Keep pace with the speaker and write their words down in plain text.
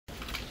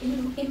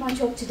In my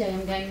talk today,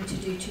 I'm going to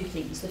do two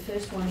things. The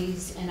first one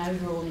is an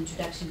overall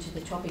introduction to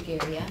the topic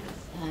area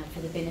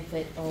for the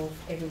benefit of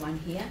everyone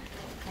here.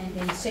 And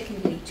then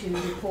secondly, to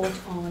report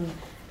on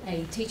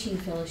a teaching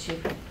fellowship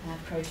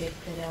project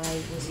that I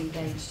was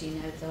engaged in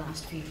over the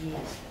last few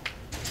years.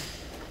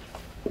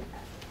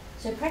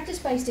 So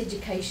practice-based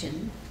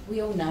education, we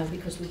all know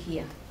because we're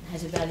here,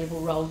 has a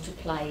valuable role to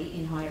play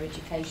in higher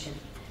education,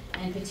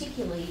 and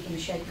particularly in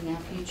shaping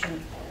our future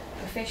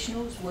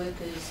professionals,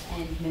 workers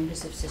and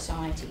members of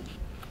society.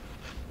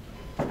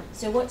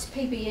 So what's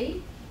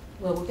PBE?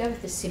 Well, we'll go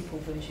with the simple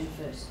version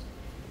first.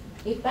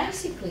 It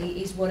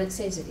basically is what it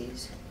says it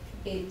is.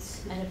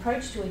 It's an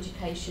approach to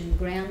education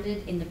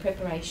grounded in the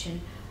preparation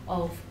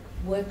of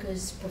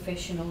workers,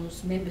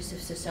 professionals, members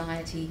of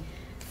society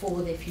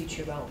for their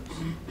future roles.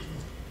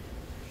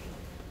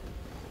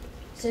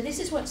 So this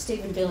is what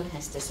Stephen Biller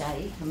has to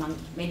say, among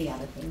many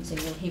other things,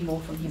 and you'll hear more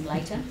from him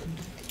later,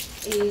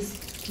 is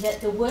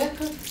that the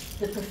work of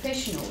the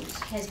professionals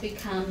has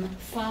become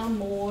far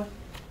more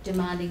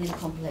demanding and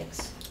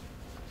complex.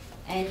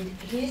 And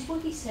here's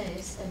what he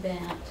says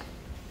about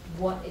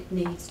what it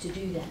needs to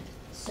do that.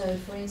 So,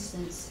 for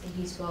instance,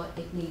 he's got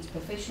it needs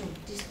professional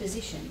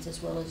dispositions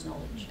as well as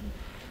knowledge.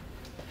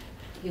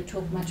 He'll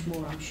talk much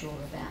more, I'm sure,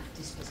 about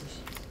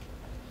dispositions.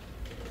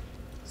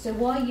 So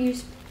why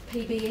use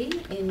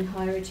PBE in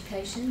higher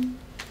education?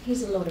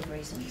 Here's a lot of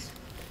reasons.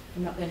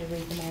 I'm not going to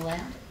read them all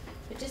out,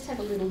 but just have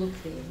a little look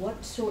there.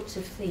 What sorts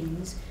of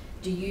things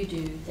do you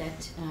do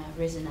that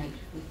resonate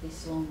with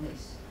this long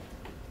list?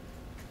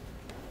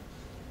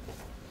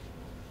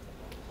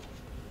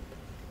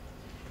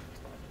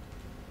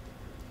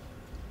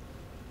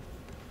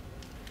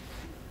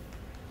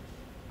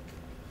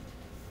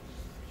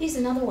 Here's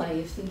another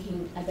way of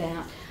thinking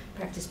about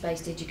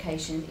practice-based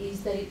education,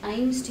 is that it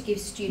aims to give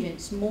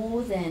students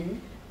more than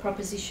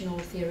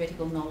propositional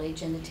theoretical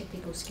knowledge and the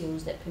technical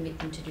skills that permit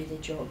them to do their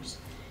jobs.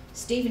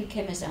 Stephen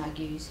Kemmers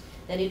argues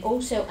that it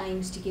also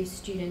aims to give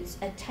students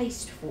a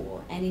taste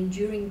for, an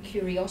enduring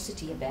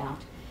curiosity about,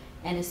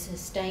 and a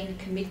sustained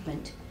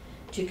commitment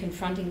to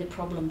confronting the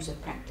problems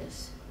of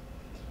practice.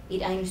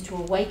 It aims to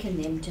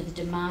awaken them to the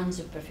demands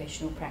of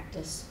professional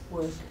practice,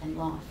 work and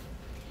life.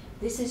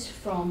 This is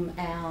from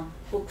our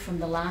book from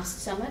the last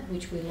summit,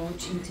 which we're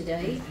launching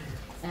today,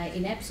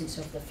 in absence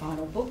of the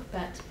final book,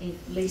 but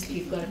at least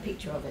you've got a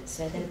picture of it,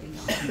 so that'll be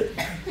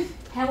nice.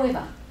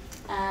 However,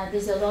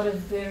 there's a lot of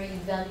very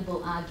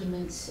valuable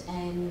arguments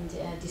and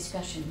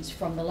discussions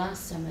from the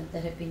last summit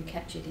that have been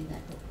captured in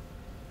that book.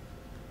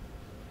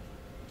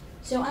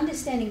 So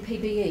understanding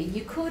PBE,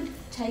 you could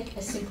take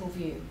a simple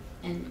view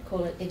and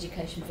call it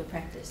education for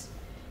practice.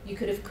 You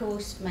could, of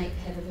course,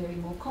 have a very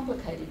more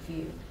complicated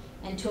view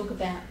and talk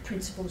about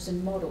principles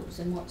and models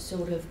and what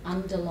sort of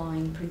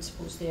underlying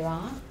principles there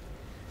are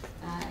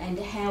and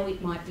how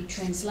it might be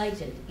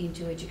translated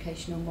into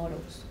educational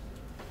models.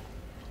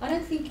 I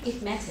don't think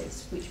it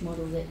matters which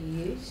model that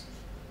you use.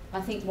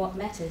 I think what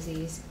matters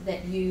is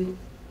that you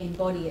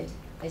embody it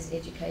as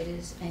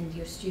educators and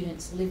your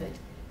students live it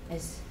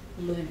as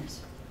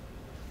learners.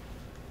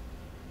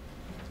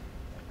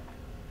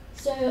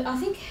 So I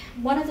think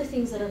one of the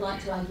things that I'd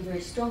like to argue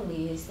very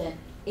strongly is that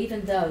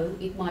even though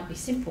it might be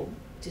simple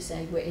to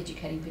say we're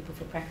educating people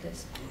for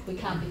practice, we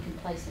can't be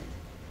complacent.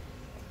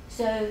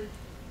 So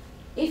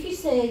if you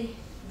say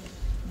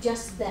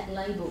just that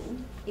label,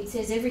 it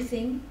says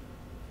everything,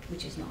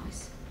 which is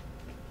nice,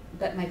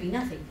 but maybe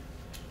nothing.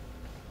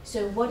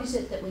 So what is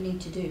it that we need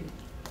to do?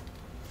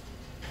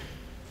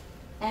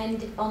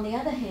 And on the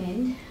other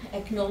hand,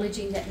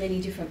 acknowledging that many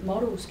different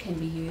models can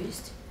be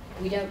used,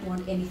 we don't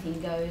want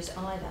anything goes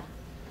either.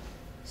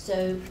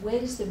 So where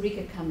does the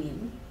rigour come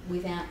in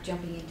without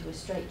jumping into a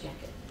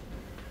straitjacket?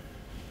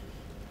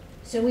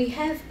 So we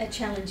have a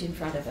challenge in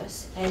front of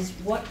us as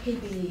what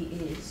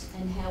PBE is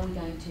and how we're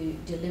going to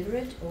deliver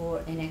it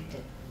or enact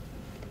it.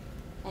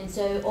 And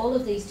so all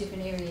of these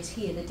different areas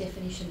here, the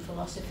definition,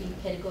 philosophy,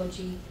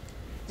 pedagogy,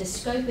 the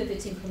scope of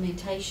its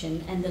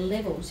implementation and the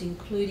levels,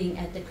 including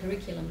at the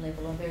curriculum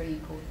level, are very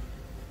important.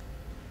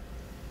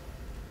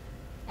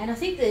 And I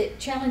think the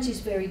challenge is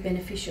very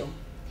beneficial.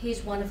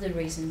 Here's one of the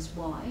reasons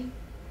why.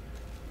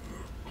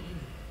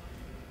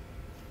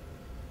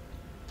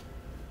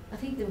 I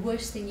think the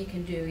worst thing you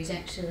can do is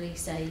actually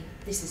say,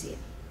 this is it.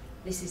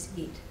 This is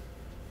it.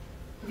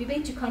 Have you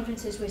been to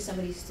conferences where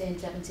somebody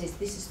stands up and says,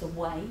 this is the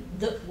way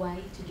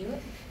to do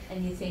it?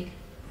 And you think,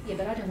 yeah,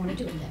 but I don't want to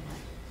do it that way.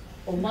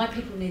 Or my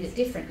people need it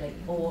differently,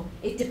 or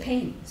it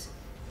depends.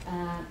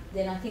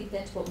 Then I think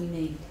that's what we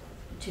need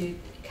to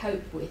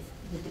cope with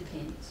the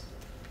depends.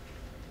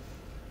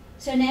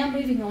 So now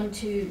moving on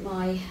to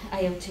my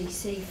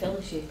ALTC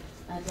fellowship,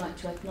 I'd like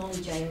to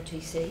acknowledge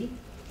ALTC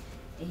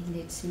in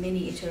its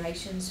many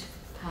iterations,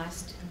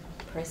 past,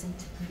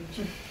 present,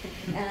 future,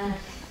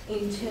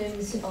 in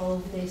terms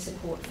of their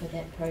support for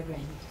that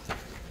program.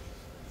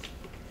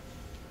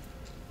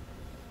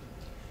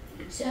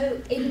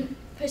 So in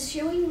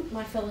pursuing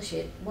my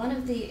fellowship, one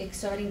of the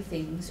exciting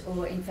things,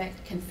 or in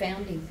fact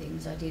confounding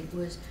things I did,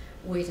 was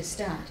where to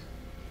start.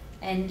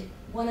 And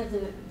one of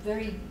the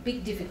very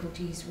big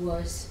difficulties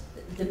was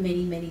the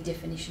many, many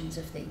definitions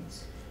of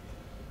things.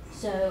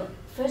 So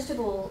first of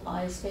all,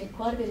 I spent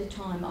quite a bit of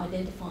time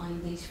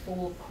identifying these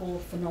 4 core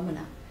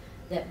phenomena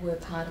that were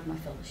part of my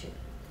fellowship,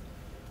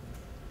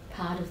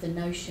 part of the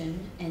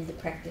notion and the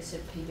practice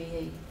of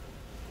PBE.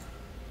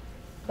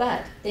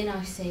 But then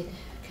I said,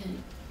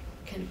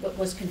 but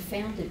was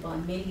confounded by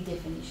many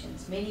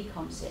definitions, many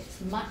concepts,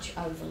 much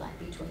overlap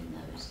between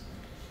those.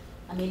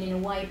 I mean, in a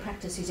way,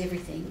 practice is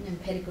everything, and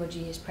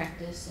pedagogy is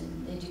practice,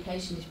 and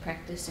education is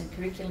practice, and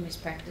curriculum is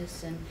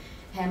practice, and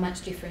how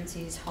much difference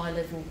is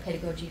high-level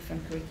pedagogy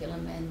from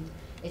curriculum, and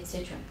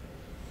etc.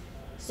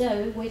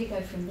 So, where to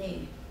go from there?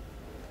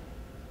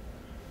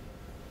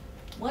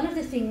 One of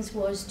the things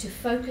was to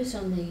focus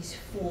on these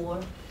 4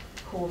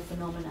 core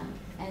phenomena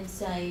and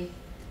say,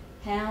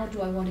 how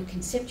do I want to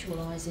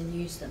conceptualise and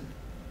use them?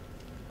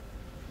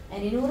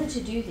 And in order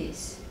to do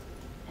this,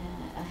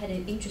 I had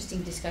an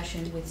interesting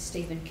discussion with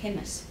Stephen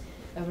Kemmis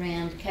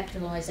around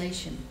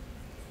capitalisation.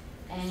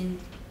 And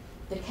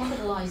the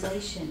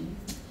capitalisation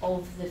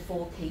of the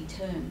 4 key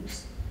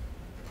terms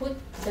put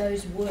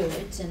those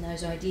words and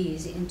those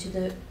ideas into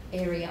the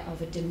area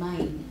of a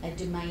domain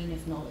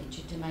of knowledge,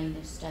 a domain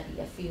of study,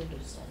 a field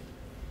of study.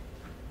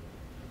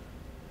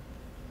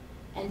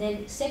 And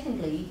then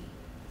secondly,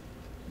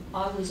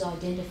 I was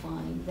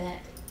identifying that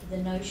the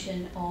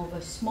notion of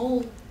a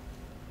small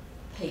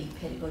P,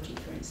 pedagogy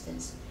for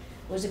instance,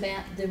 was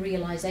about the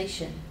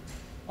realisation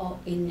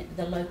in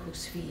the local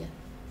sphere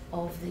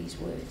of these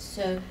words.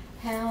 So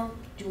how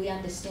do we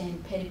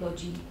understand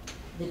pedagogy,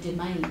 the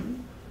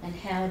domain, and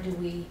how do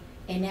we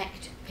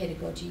enact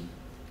pedagogy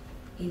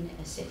in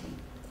a setting?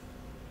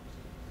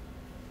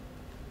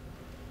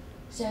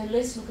 So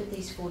let's look at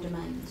these 4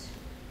 domains.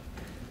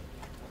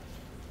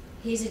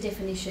 Here's a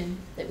definition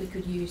that we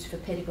could use for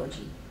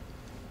pedagogy.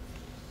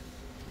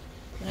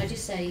 Can I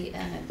just say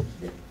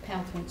the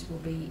PowerPoints will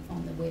be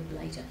on the web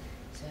later,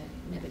 so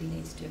nobody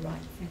needs to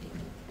write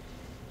frantically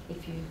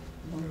if you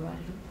want to write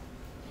it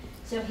all.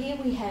 So here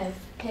we have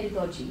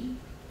pedagogy,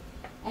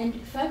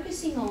 and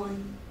focusing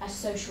on a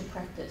social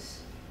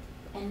practice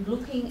and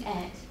looking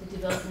at the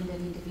development of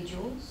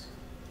individuals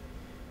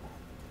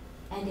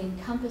and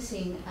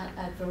encompassing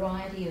a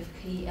variety of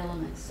key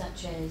elements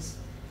such as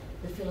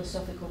the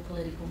philosophical,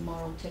 political,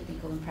 moral,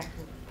 technical and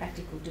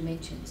practical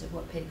dimensions of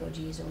what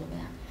pedagogy is all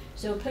about.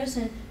 So a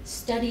person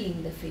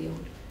studying the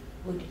field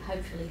would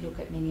hopefully look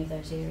at many of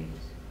those areas.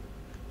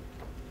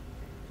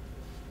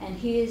 And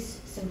here's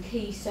some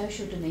key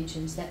social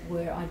dimensions that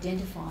were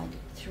identified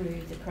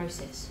through the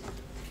process.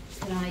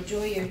 Can I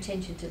draw your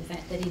attention to the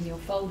fact that in your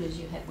folders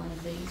you have one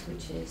of these,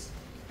 which is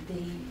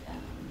the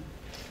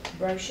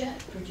brochure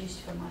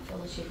produced for my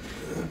fellowship,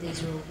 and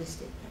these are all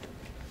listed.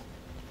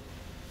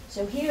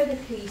 So here are the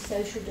key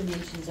social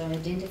dimensions I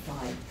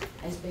identified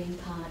as being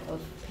part of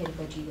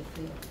pedagogy, the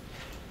field.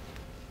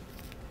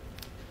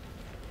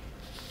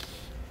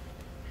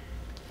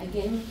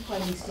 Again,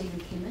 quoting Stephen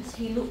Kemmis,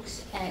 he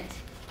looks at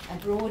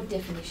a broad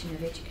definition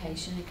of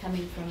education, and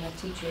coming from a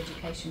teacher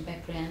education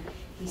background,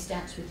 he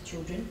starts with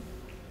children.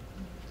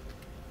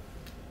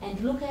 And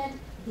look at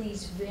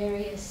these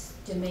various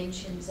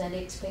dimensions and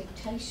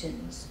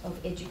expectations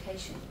of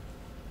education.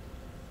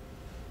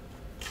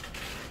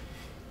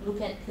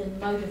 Look at the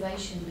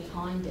motivation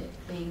behind it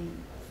being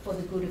for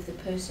the good of the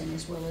person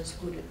as well as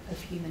good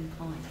of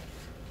humankind.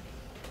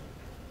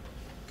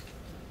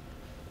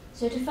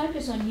 So to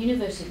focus on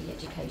university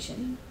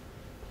education,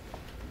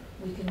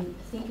 we can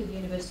think of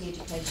university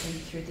education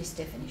through this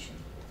definition.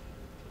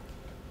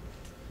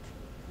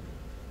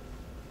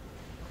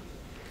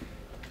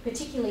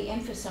 Particularly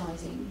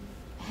emphasising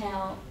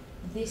how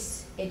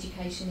this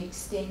education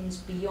extends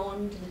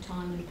beyond the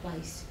time and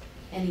place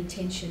and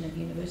intention of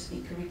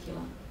university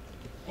curricula,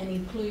 and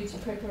includes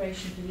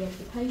preparation for the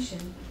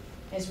occupation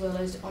as well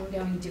as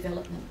ongoing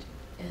development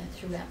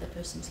throughout the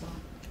person's life.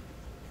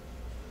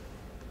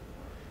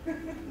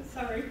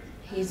 Sorry.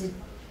 Here's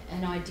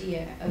an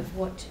idea of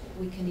what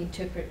we can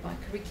interpret by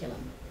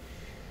curriculum.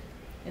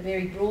 A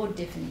very broad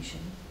definition.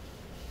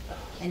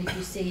 And if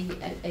you see,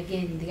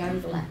 again, the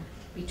overlap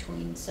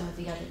between some of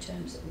the other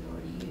terms that we've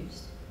already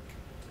used.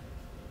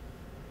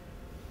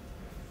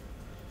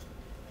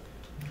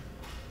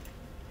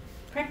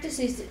 Practice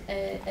is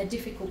a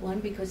difficult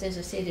one because, as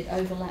I said, it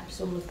overlaps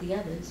all of the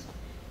others.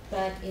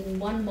 But in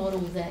one model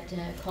that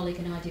a colleague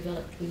and I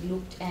developed, we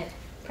looked at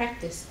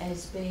practice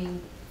as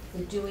being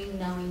the doing,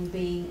 knowing,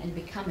 being and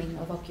becoming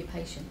of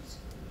occupations.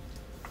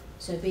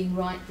 So being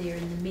right there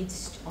in the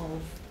midst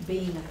of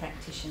being a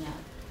practitioner,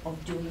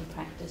 of doing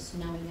practice,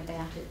 knowing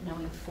about it,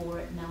 knowing for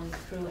it, knowing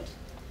through it,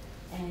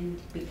 and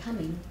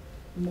becoming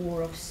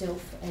more of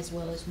self as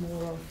well as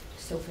more of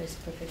self as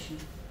profession.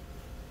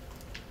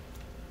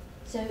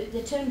 So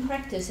the term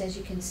practice, as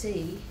you can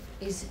see,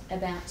 is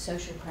about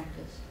social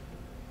practice.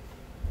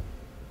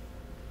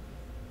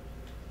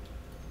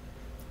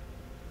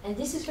 And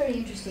this is very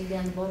interesting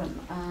down the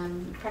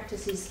bottom.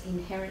 Practice is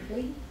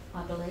inherently,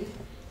 I believe,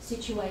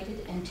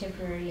 situated and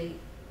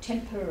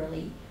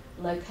temporarily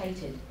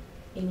located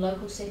in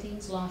local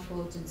settings, life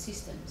worlds and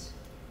systems.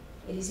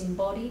 It is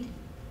embodied,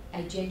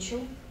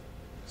 agential,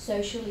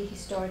 socially,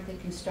 historically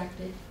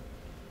constructed,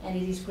 and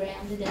it is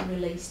grounded and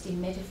released in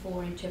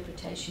metaphor,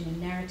 interpretation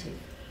and narrative.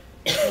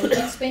 So we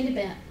could spend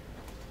about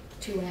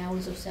 2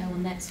 hours or so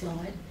on that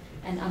slide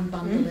and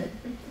unbundle it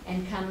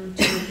and come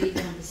to a deeper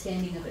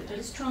understanding of it. But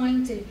it's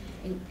trying to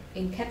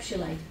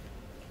encapsulate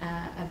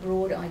a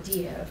broad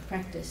idea of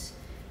practice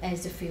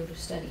as a field of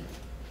study.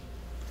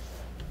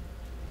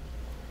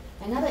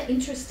 Another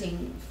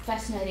interesting,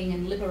 fascinating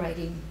and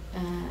liberating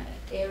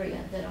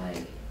area that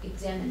I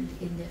examined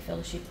in the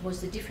fellowship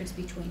was the difference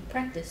between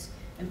practice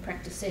and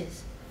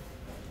practices.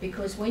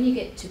 Because when you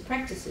get to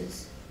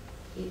practices,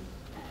 it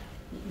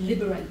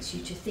liberates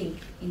you to think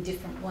in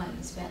different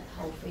ways about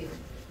the whole field.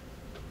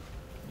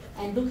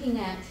 And looking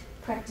at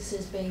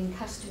practices being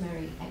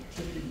customary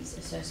activities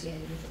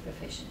associated with the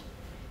profession.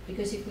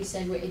 Because if we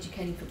say we're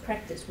educating for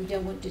practice, we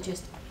don't want to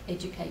just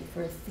educate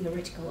for a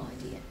theoretical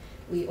idea.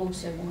 We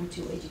also want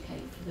to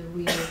educate for the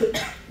real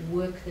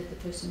work that the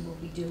person will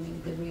be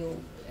doing, the real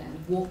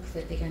walk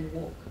that they're going to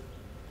walk.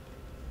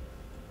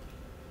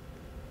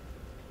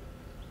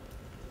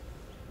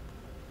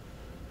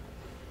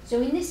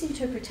 So in this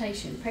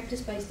interpretation,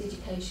 practice-based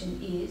education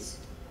is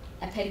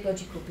a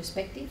pedagogical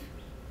perspective,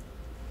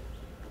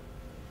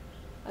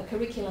 a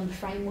curriculum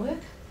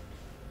framework,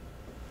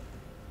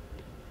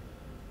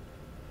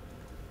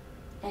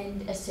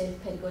 and a set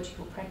of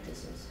pedagogical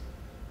practices.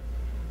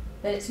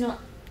 But it's not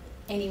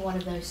any one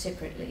of those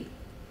separately,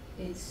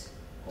 it's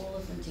all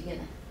of them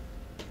together.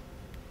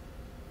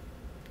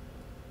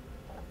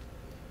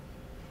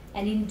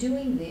 And in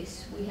doing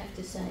this, we have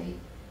to say,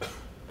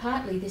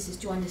 partly this is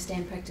to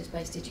understand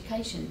practice-based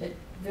education, but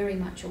very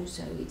much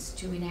also it's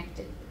to enact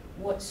it.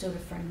 What sort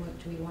of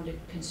framework do we want to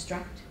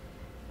construct?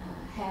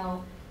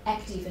 How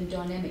active and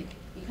dynamic.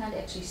 You can't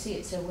actually see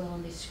it so well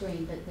on this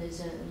screen, but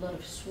there's a lot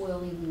of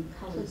swirling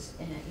colours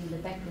in the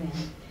background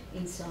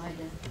inside,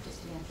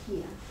 just about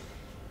here.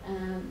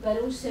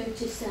 But also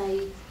to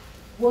say,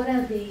 what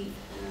are the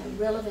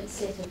relevant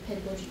set of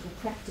pedagogical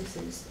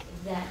practices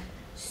that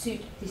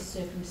suit this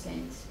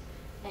circumstance?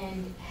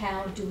 And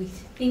how do we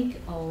think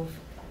of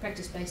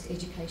practice-based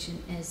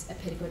education as a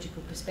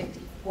pedagogical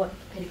perspective? What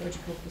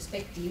pedagogical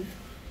perspective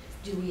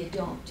do we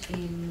adopt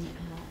in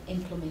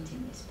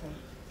implementing this program?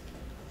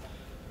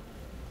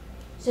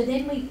 So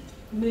then we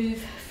move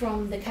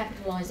from the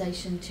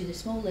capitalisation to the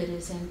small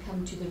letters and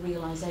come to the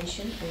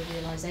realisation or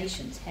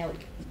realisations, how it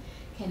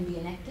can be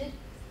enacted.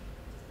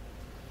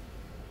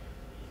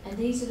 And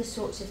these are the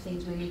sorts of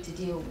things we need to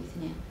deal with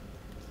now.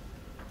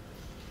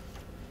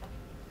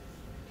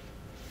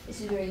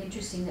 This is very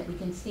interesting that we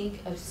can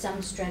think of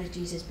some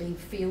strategies as being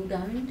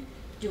field-owned.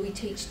 Do we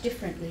teach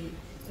differently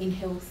in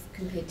health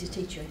compared to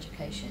teacher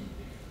education?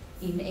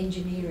 In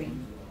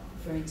engineering,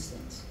 for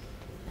instance?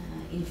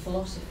 In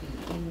philosophy,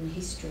 in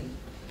history?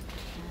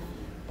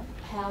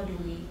 How do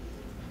we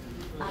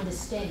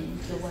understand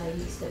the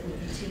ways that we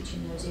can teach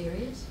in those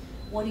areas?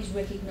 What is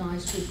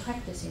recognised good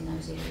practice in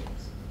those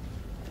areas?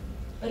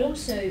 But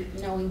also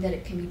knowing that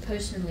it can be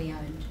personally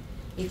owned.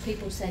 If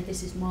people say,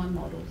 this is my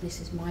model, this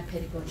is my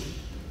pedagogy,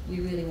 we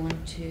really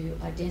want to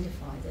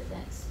identify that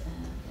that's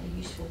a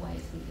useful way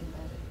of thinking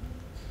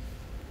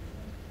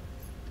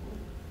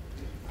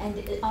about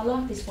it. And I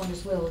like this one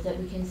as well, that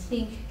we can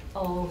think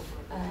of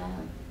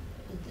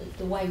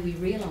the way we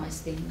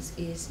realise things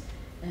is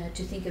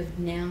to think of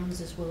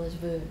nouns as well as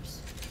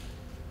verbs.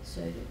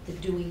 So the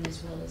doing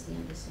as well as the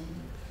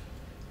understanding.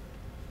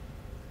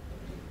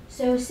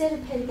 So a set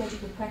of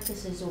pedagogical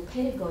practices or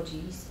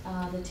pedagogies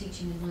are the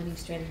teaching and learning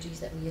strategies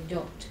that we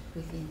adopt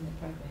within the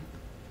program.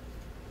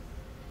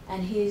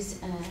 And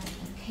here's a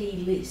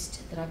key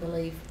list that I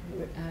believe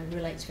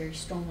relates very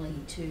strongly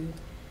to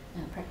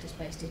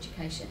practice-based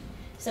education.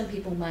 Some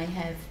people may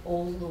have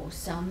all or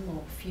some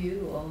or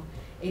few or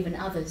even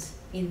others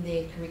in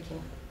their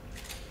curriculum.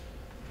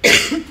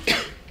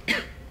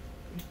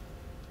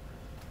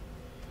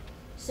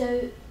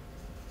 So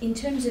in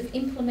terms of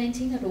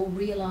implementing it or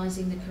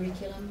realising the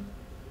curriculum,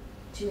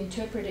 to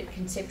interpret it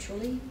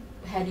conceptually,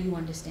 how do you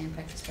understand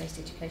practice-based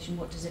education?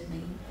 What does it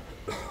mean?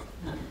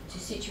 To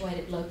situate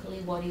it locally,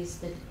 what is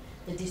the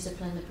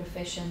discipline, the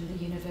profession,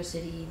 the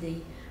university, the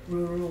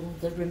rural,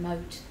 the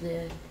remote,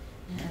 the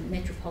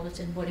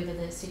metropolitan, whatever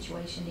the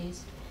situation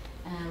is?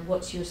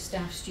 What's your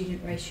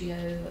staff-student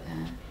ratio?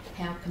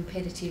 How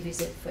competitive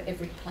is it for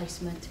every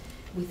placement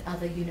with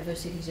other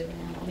universities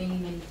around? Many,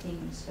 many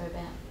things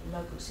about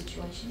local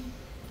situation.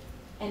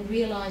 And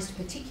realised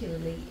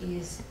particularly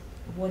is,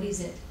 what is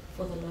it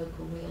for the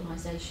local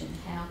realisation?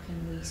 How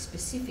can we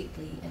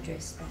specifically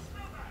address that?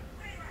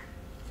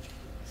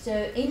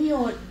 So in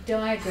your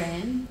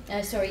diagram,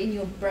 in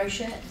your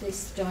brochure,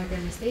 this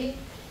diagram is there,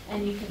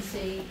 and you can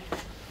see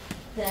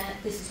that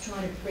this is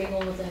trying to bring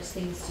all of those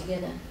things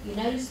together. You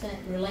notice that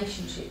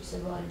relationships are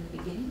right in the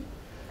beginning,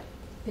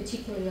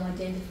 particularly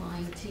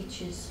identifying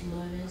teachers,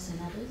 learners and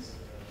others,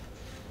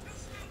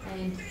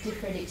 and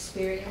different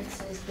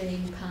experiences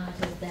being part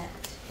of that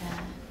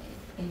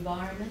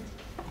environment,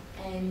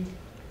 and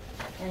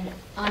an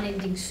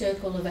unending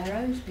circle of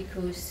arrows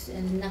because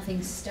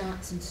nothing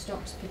starts and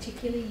stops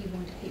particularly. You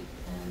want to keep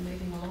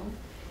moving along,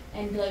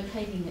 and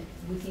locating it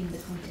within the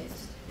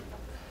context.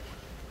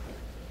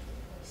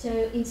 So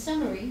in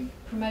summary,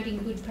 promoting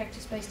good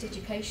practice-based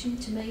education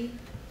to me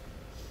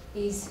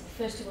is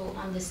first of all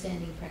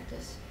understanding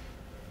practice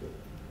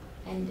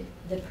and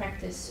the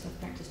practice of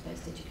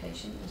practice-based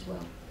education as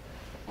well,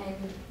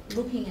 and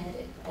looking at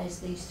it as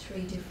these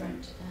three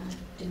different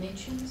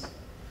dimensions,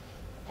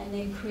 and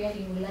then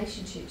creating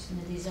relationships in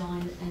the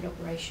design and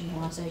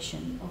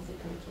operationalisation of the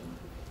curriculum.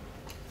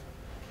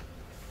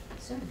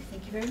 So,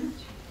 thank you very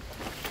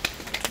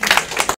much.